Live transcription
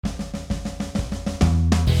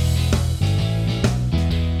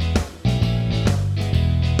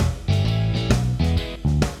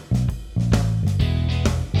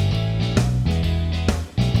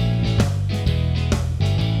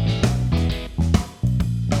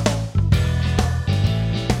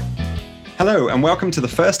Hello, and welcome to the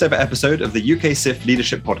first ever episode of the UK SIF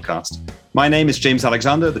Leadership Podcast. My name is James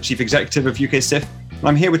Alexander, the Chief Executive of UK SIF, and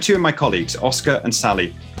I'm here with two of my colleagues, Oscar and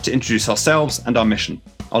Sally, to introduce ourselves and our mission.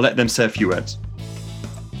 I'll let them say a few words.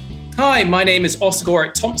 Hi, my name is Oscar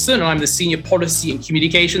Warwick-Thompson, and I'm the Senior Policy and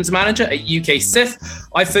Communications Manager at UK SIF.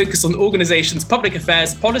 I focus on the organisation's public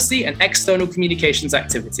affairs policy and external communications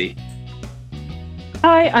activity.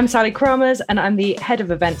 Hi, I'm Sally Kramers, and I'm the Head of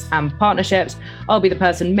Events and Partnerships. I'll be the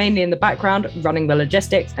person mainly in the background, running the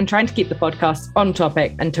logistics and trying to keep the podcasts on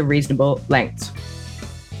topic and to reasonable lengths.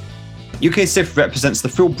 UK SIF represents the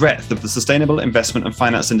full breadth of the sustainable investment and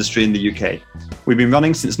finance industry in the UK. We've been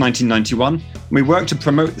running since 1991, and we work to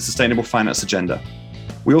promote the sustainable finance agenda.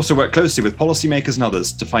 We also work closely with policymakers and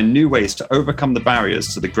others to find new ways to overcome the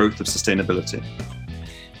barriers to the growth of sustainability.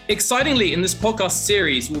 Excitingly, in this podcast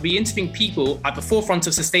series, we'll be interviewing people at the forefront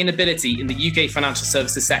of sustainability in the UK financial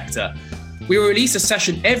services sector. We will release a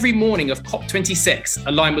session every morning of COP26,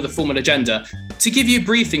 aligned with the formal agenda, to give you a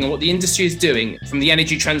briefing on what the industry is doing, from the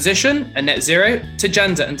energy transition and net zero to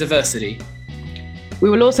gender and diversity. We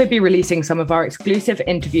will also be releasing some of our exclusive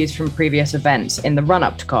interviews from previous events in the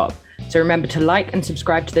run-up to COP. So remember to like and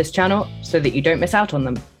subscribe to this channel so that you don't miss out on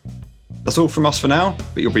them. That's all from us for now,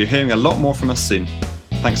 but you'll be hearing a lot more from us soon.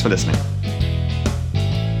 Thanks for listening.